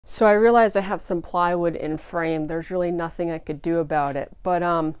So I realized I have some plywood in frame. There's really nothing I could do about it. But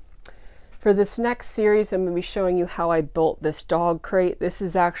for this next series, I'm going to be showing you how I built this dog crate. This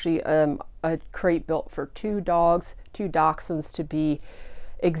is actually a crate built for 2 dogs, 2 dachshunds to be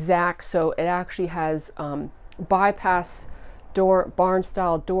exact. So it actually has bypass door, barn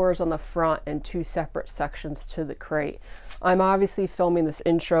style doors on the front and 2 separate sections to the crate. I'm obviously filming this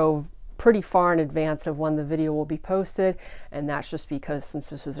intro pretty far in advance of when the video will be posted, and that's just because since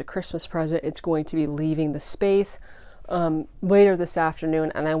this is a Christmas present, it's going to be leaving the space later this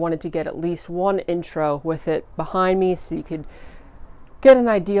afternoon, and I wanted to get at least one intro with it behind me so you could get an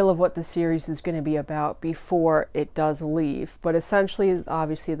idea of what the series is going to be about before it does leave. But essentially,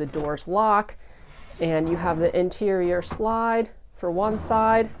 obviously the doors lock and you have the interior slide for one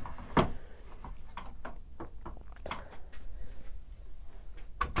side,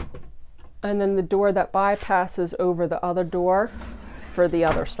 and then the door that bypasses over the other door for the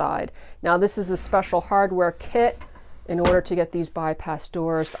other side. Now this is a special hardware kit in order to get these bypass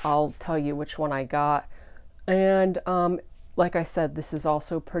doors. I'll tell you which one I got. And like I said, this is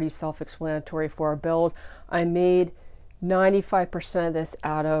also pretty self-explanatory for a build. I made 95% of this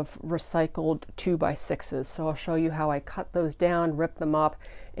out of recycled 2x6's. So I'll show you how I cut those down, rip them up,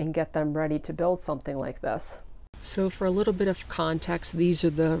 and get them ready to build something like this. So for a little bit of context, these are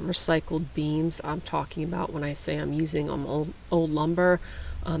the recycled beams I'm talking about when I say I'm using old lumber.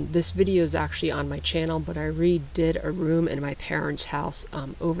 This video is actually on my channel, but I redid a room in my parents' house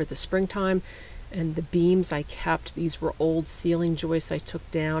over the springtime, and the beams I kept, these were old ceiling joists I took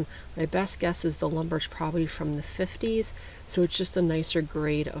down. My best guess is the lumber's probably from the 50s, so it's just a nicer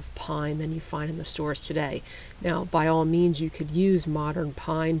grade of pine than you find in the stores today. Now, by all means, you could use modern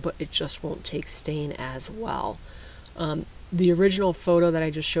pine, but it just won't take stain as well. The original photo that I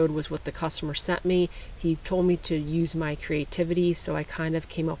just showed was what the customer sent me. He told me to use my creativity, so I kind of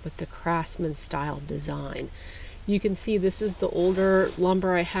came up with the craftsman style design. You can see this is the older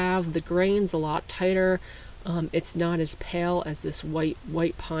lumber I have. The grain's a lot tighter. It's not as pale as this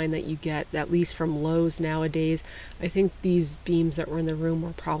white pine that you get, at least from Lowe's nowadays. I think these beams that were in the room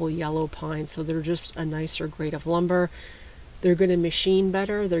were probably yellow pine, so they're just a nicer grade of lumber. They're going to machine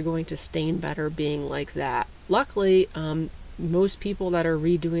better, they're going to stain better being like that. Luckily, most people that are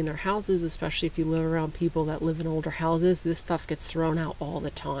redoing their houses, especially if you live around people that live in older houses, this stuff gets thrown out all the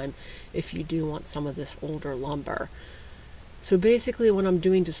time if you do want some of this older lumber. So basically what I'm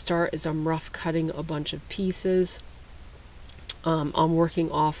doing to start is I'm rough cutting a bunch of pieces. I'm working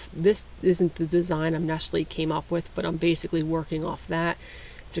off, this isn't the design I necessarily came up with, but I'm basically working off that.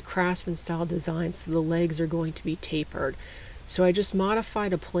 It's a craftsman style design, so the legs are going to be tapered. So I just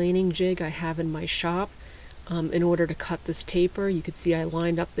modified a planing jig I have in my shop in order to cut this taper. You can see I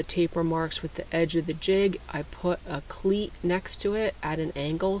lined up the taper marks with the edge of the jig. I put a cleat next to it at an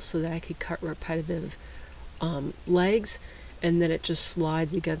angle so that I could cut repetitive legs, and then it just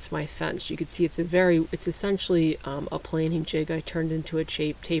slides against my fence. You can see it's essentially a planing jig I turned into a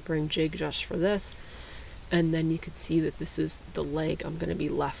tapering jig just for this, and then you can see that this is the leg I'm going to be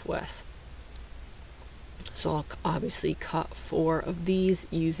left with. So I'll obviously cut 4 of these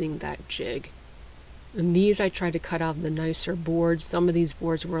using that jig. And these I tried to cut out of the nicer boards. Some of these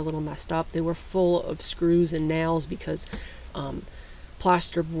boards were a little messed up. They were full of screws and nails because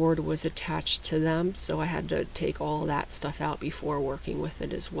plasterboard was attached to them, so I had to take all that stuff out before working with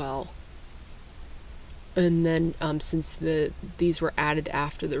it as well. And then since these were added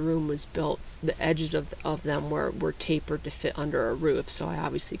after the room was built, the edges of them were tapered to fit under a roof, so I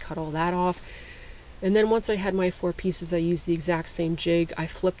obviously cut all that off. And then once I had my 4 pieces, I used the exact same jig. I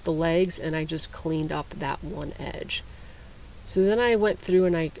flipped the legs and I just cleaned up that one edge. So then I went through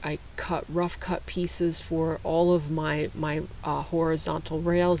and I rough cut pieces for all of my horizontal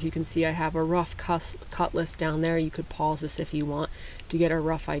rails. You can see I have a rough cut list down there. You could pause this if you want to get a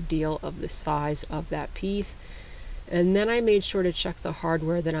rough idea of the size of that piece. And then I made sure to check the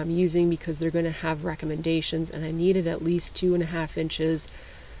hardware that I'm using because they're going to have recommendations, and I needed at least 2.5 inches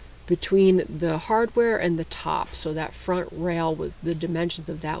between the hardware and the top, so that front rail was, the dimensions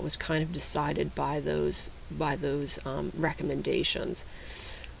of that was kind of decided by those recommendations.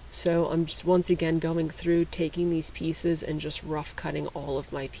 So I'm just once again going through, taking these pieces and just rough cutting all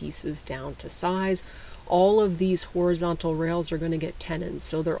of my pieces down to size. All of these horizontal rails are going to get tenons,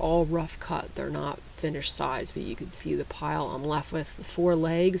 so they're all rough cut, they're not finished size, but you can see the pile I'm left with: the 4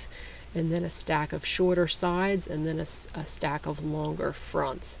 legs, and then a stack of shorter sides, and then a stack of longer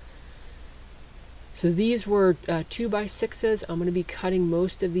fronts. So these were 2x6's. I'm going to be cutting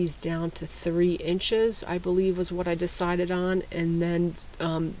most of these down to 3 inches, I believe was what I decided on. And then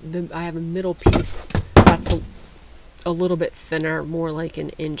I have a middle piece that's a little bit thinner, more like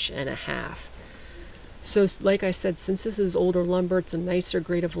 1.5 inches. So like I said, since this is older lumber, it's a nicer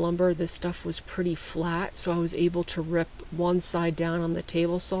grade of lumber, this stuff was pretty flat, so I was able to rip one side down on the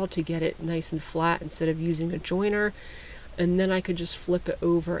table saw to get it nice and flat instead of using a joiner, and then I could just flip it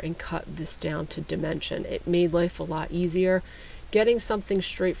over and cut this down to dimension. It made life a lot easier. Getting something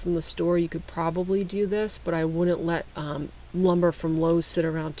straight from the store, you could probably do this, but I wouldn't let lumber from Lowe's sit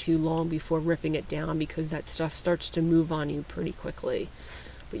around too long before ripping it down, because that stuff starts to move on you pretty quickly.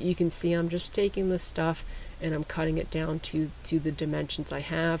 But you can see I'm just taking this stuff and I'm cutting it down to the dimensions I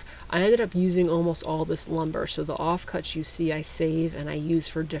have. I ended up using almost all this lumber, so the offcuts you see I save and I use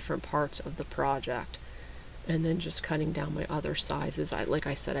for different parts of the project. And then just cutting down my other sizes. Like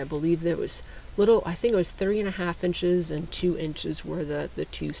I said, I believe there was little, I think it was 3.5 inches and 2 inches were the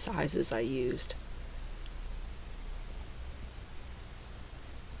two sizes I used.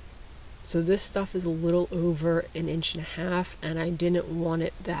 So this stuff is a little over 1.5 inches, and I didn't want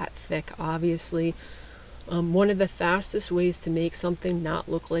it that thick, obviously. One of the fastest ways to make something not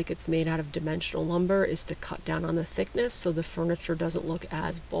look like it's made out of dimensional lumber is to cut down on the thickness so the furniture doesn't look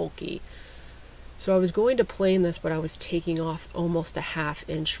as bulky. So I was going to plane this, but I was taking off almost 1/2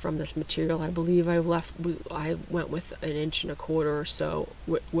 inch from this material. I believe I went with 1.25 inches or so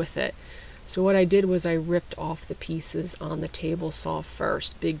with it. So what I did was I ripped off the pieces on the table saw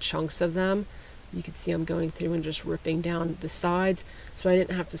first, big chunks of them. You can see I'm going through and just ripping down the sides, so I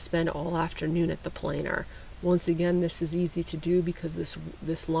didn't have to spend all afternoon at the planer. Once again, this is easy to do because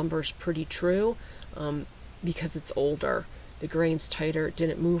this lumber is pretty true, because it's older. The grain's tighter, it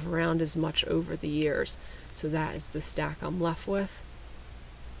didn't move around as much over the years. So that is the stack I'm left with.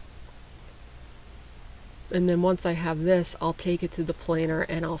 And then once I have this, I'll take it to the planer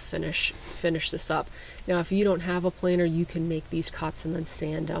and I'll finish this up. Now, if you don't have a planer, you can make these cuts and then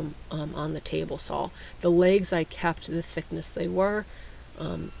sand them on the table saw. The legs I kept the thickness they were.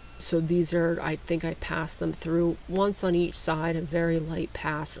 So these are, I think I passed them through once on each side, a very light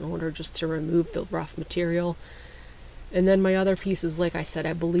pass in order just to remove the rough material. And then my other pieces, like I said,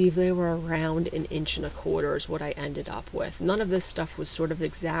 I believe they were around 1.25 inches is what I ended up with. None of this stuff was sort of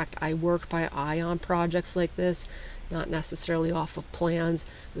exact. I worked by eye on projects like this, not necessarily off of plans.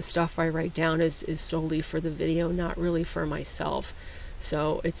 The stuff I write down is solely for the video, not really for myself.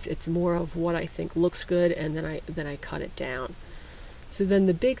 So it's more of what I think looks good, and then I cut it down. So then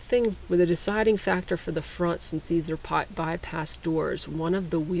the big thing, with the deciding factor for the front, since these are bypass doors, one of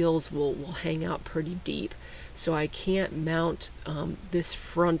the wheels will hang out pretty deep. So I can't mount this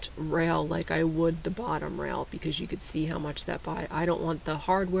front rail like I would the bottom rail, because you could see how much I don't want the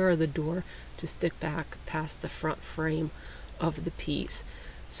hardware of the door to stick back past the front frame of the piece.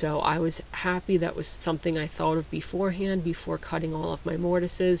 So I was happy that was something I thought of beforehand before cutting all of my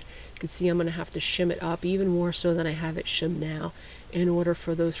mortises. You can see I'm going to have to shim it up even more so than I have it shimmed now, in order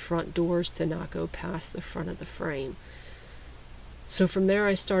for those front doors to not go past the front of the frame. So from there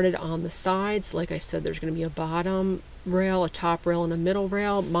I started on the sides. Like I said, there's going to be a bottom rail, a top rail, and a middle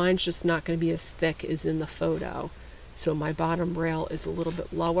rail. Mine's just not going to be as thick as in the photo. So my bottom rail is a little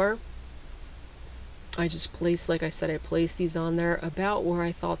bit lower. I just placed, like I said, I placed these on there about where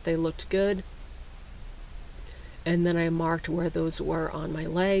I thought they looked good. And then I marked where those were on my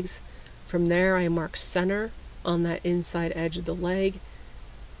legs. From there I marked center on that inside edge of the leg,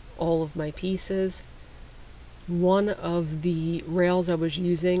 all of my pieces. One of the rails I was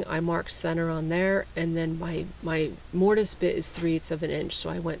using, I marked center on there, and then my mortise bit is 3/8 of an inch, so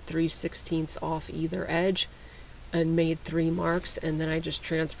I went 3/16 off either edge and made 3 marks, and then I just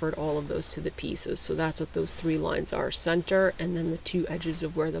transferred all of those to the pieces. So that's what those 3 lines are: center, and then the 2 edges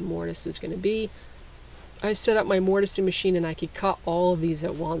of where the mortise is going to be. I set up my mortising machine, and I could cut all of these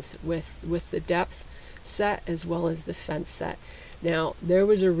at once with the depth set as well as the fence set. Now, there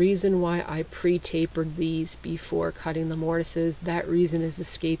was a reason why I pre-tapered these before cutting the mortises. That reason is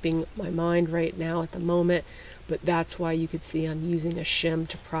escaping my mind right now at the moment, but that's why you could see I'm using a shim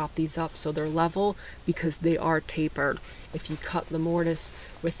to prop these up so they're level, because they are tapered. If you cut the mortise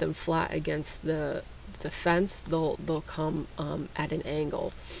with them flat against the fence, they'll come at an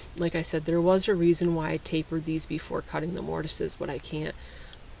angle. Like I said, there was a reason why I tapered these before cutting the mortises, but I can't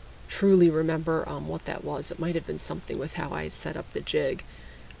truly remember what that was. It might have been something with how I set up the jig.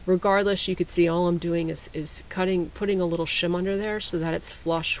 Regardless, you could see all I'm doing is putting a little shim under there so that it's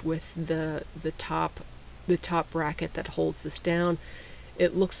flush with the top bracket that holds this down.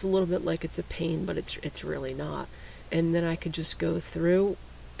 It looks a little bit like it's a pain, but it's really not. And then I could just go through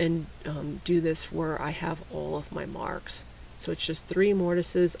and do this where I have all of my marks. So it's just 3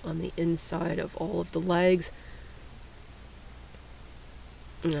 mortises on the inside of all of the legs.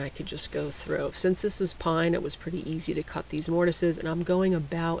 and I could just go through. Since this is pine, it was pretty easy to cut these mortises, and I'm going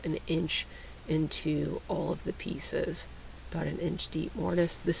about an inch into all of the pieces, about an inch deep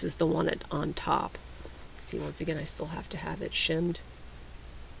mortise. This is the one on top. See, once again, I still have to have it shimmed.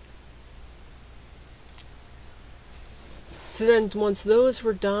 So then once those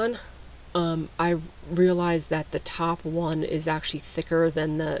were done, I realized that the top one is actually thicker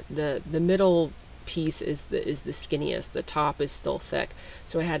than the middle piece is the skinniest. The top is still thick,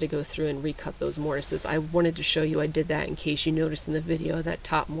 so I had to go through and recut those mortises. I wanted to show you I did that in case you noticed in the video that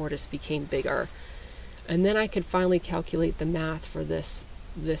top mortise became bigger. And then I could finally calculate the math for this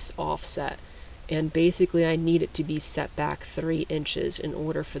offset, and basically I need it to be set back 3 inches in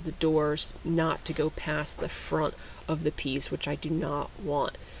order for the doors not to go past the front of the piece, which I do not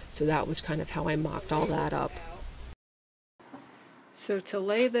want. So that was kind of how I mocked all that up. So to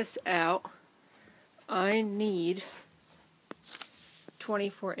lay this out, I need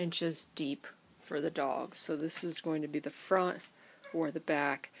 24 inches deep for the dog. So this is going to be the front or the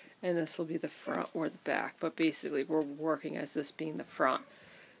back, and this will be the front or the back, but basically we're working as this being the front.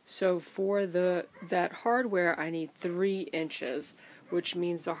 So for that hardware, I need 3 inches, which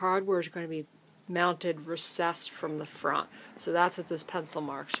means the hardware is going to be mounted recessed from the front. So that's what this pencil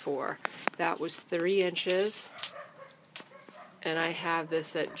mark's for. That was 3 inches, and I have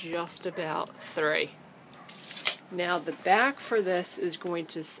this at just about 3. Now the back for this is going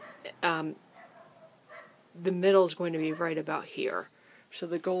to, the middle is going to be right about here. So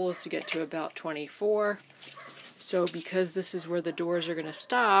the goal is to get to about 24. So because this is where the doors are going to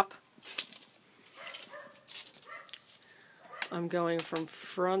stop, I'm going from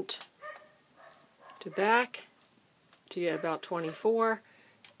front to back to get about 24,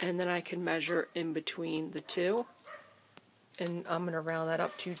 and then I can measure in between the two, and I'm going to round that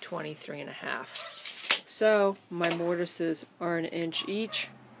up to 23.5. So my mortises are 1 inch each,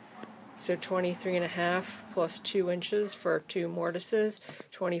 so 23.5 plus 2 inches for 2 mortises,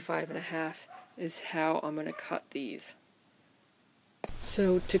 25.5 is how I'm going to cut these.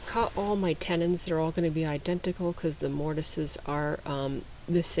 So to cut all my tenons, they're all going to be identical because the mortises are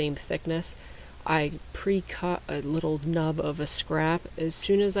the same thickness. I pre-cut a little nub of a scrap. As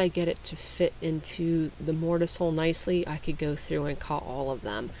soon as I get it to fit into the mortise hole nicely, I could go through and cut all of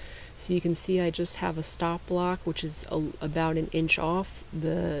them. So you can see I just have a stop block, which is about 1 inch off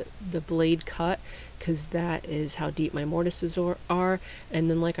the blade cut, because that is how deep my mortises are. And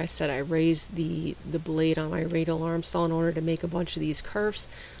then, like I said, I raised the blade on my radial arm saw in order to make a bunch of these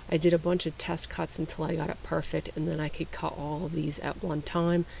curves. I did a bunch of test cuts until I got it perfect, and then I could cut all of these at one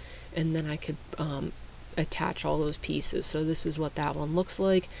time, and then I could attach all those pieces. So this is what that one looks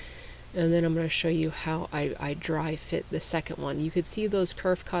like. And then I'm going to show you how I dry fit the second one. You could see those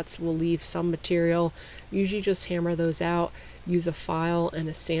curve cuts will leave some material. Usually just hammer those out, use a file and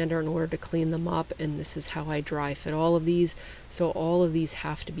a sander in order to clean them up, and this is how I dry fit all of these. So all of these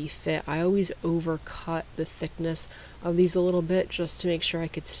have to be fit. I always overcut the thickness of these a little bit just to make sure I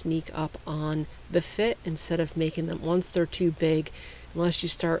could sneak up on the fit instead of making them, once they're too big, unless you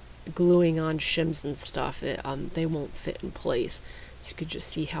start gluing on shims and stuff, they won't fit in place. So you could just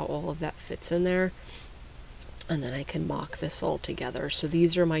see how all of that fits in there, and then I can mock this all together. So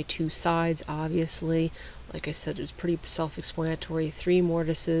these are my 2 sides. Obviously, like I said, it's pretty self-explanatory. 3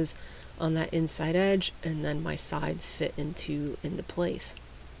 mortises on that inside edge, and then my sides fit into place.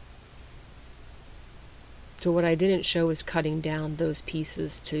 So what I didn't show is cutting down those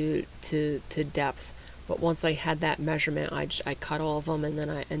pieces to depth. But once I had that measurement, I cut all of them, and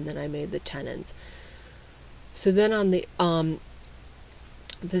then I made the tenons. So then on the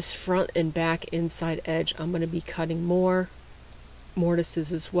this front and back inside edge, I'm going to be cutting more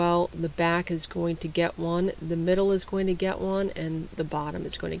mortises as well. The back is going to get one, the middle is going to get one, and the bottom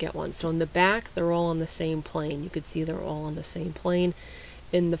is going to get one. So in the back, they're all on the same plane. You could see they're all on the same plane.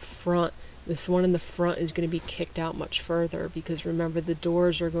 In the front, this one in the front is going to be kicked out much further, because remember, the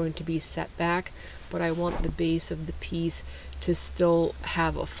doors are going to be set back, but I want the base of the piece to still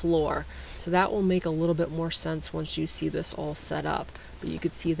have a floor. So that will make a little bit more sense once you see this all set up. But you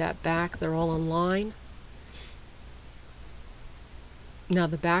could see that back, they're all in line. Now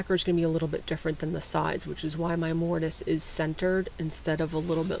the backer is going to be a little bit different than the sides, which is why my mortise is centered instead of a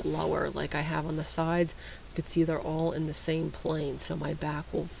little bit lower like I have on the sides. You can see they're all in the same plane, so my back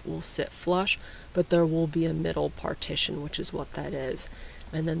will sit flush, but there will be a middle partition, which is what that is.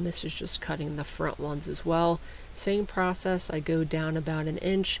 And then this is just cutting the front ones as well. Same process, I go down about 1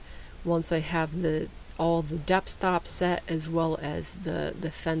 inch. Once I have all the depth stop set as well as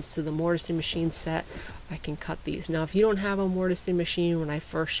the fence to the mortising machine set, I can cut these. Now if you don't have a mortising machine, when I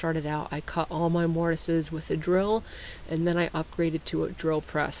first started out, I cut all my mortises with a drill, and then I upgraded to a drill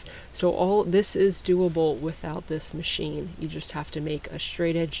press. So all this is doable without this machine. You just have to make a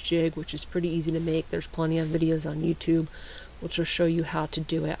straight edge jig, which is pretty easy to make. There's plenty of videos on YouTube which will show you how to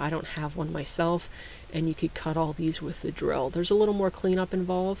do it. I don't have one myself, and you could cut all these with the drill. There's a little more cleanup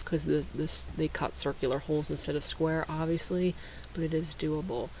involved because they cut circular holes instead of square, obviously, but it is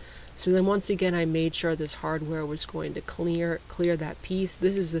doable. So then once again, I made sure this hardware was going to clear that piece.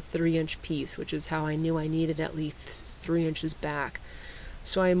 This is a 3-inch piece, which is how I knew I needed at least 3 inches back.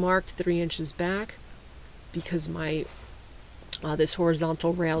 So I marked 3 inches back because my this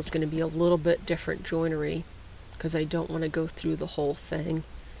horizontal rail is going to be a little bit different joinery, because I don't want to go through the whole thing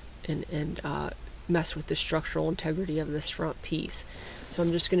and mess with the structural integrity of this front piece. So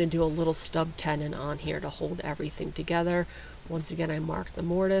I'm just going to do a little stub tenon on here to hold everything together. Once again, I marked the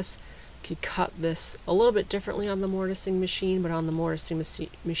mortise. Could cut this a little bit differently on the mortising machine, but on the mortising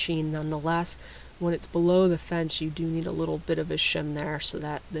machine nonetheless, when it's below the fence, you do need a little bit of a shim there so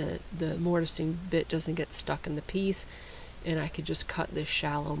that the mortising bit doesn't get stuck in the piece. And I could just cut this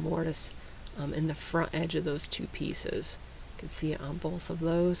shallow mortise in the front edge of those two pieces. You can see it on both of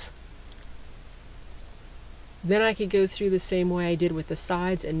those. Then I could go through the same way I did with the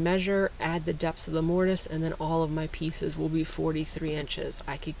sides and measure, add the depths of the mortise, and then all of my pieces will be 43 inches.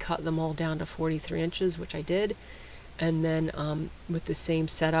 I could cut them all down to 43 inches, which I did, and then with the same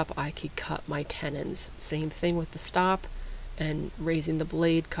setup I could cut my tenons. Same thing with the stop, and raising the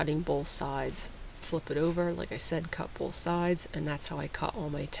blade, cutting both sides. Flip it over, like I said, cut both sides, and that's how I cut all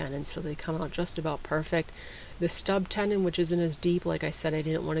my tenons, so they come out just about perfect. The stub tenon, which isn't as deep, like I said, I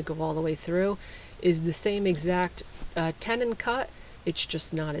didn't want to go all the way through, is the same exact tenon cut, it's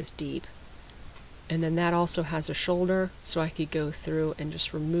just not as deep. And then that also has a shoulder, so I could go through and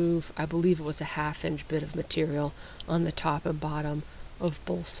just remove, I believe it was a 1/2 inch bit of material on the top and bottom of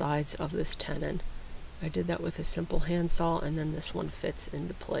both sides of this tenon. I did that with a simple handsaw, and then this one fits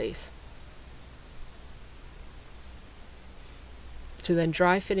into place. So then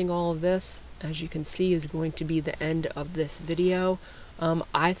dry fitting all of this, as you can see, is going to be the end of this video.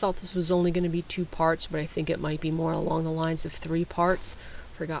 I thought this was only going to be 2 parts, but I think it might be more along the lines of 3 parts.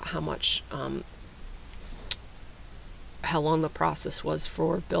 Forgot how much, how long the process was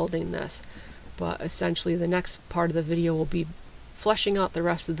for building this. But essentially the next part of the video will be fleshing out the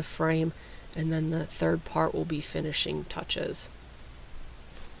rest of the frame, and then the third part will be finishing touches.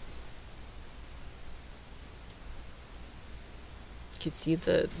 You can see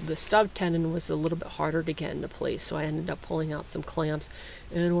the stub tenon was a little bit harder to get into place, so I ended up pulling out some clamps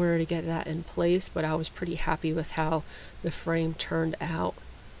in order to get that in place, but I was pretty happy with how the frame turned out.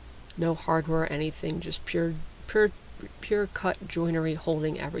 No hardware or anything, just pure cut joinery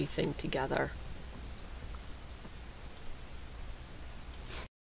holding everything together.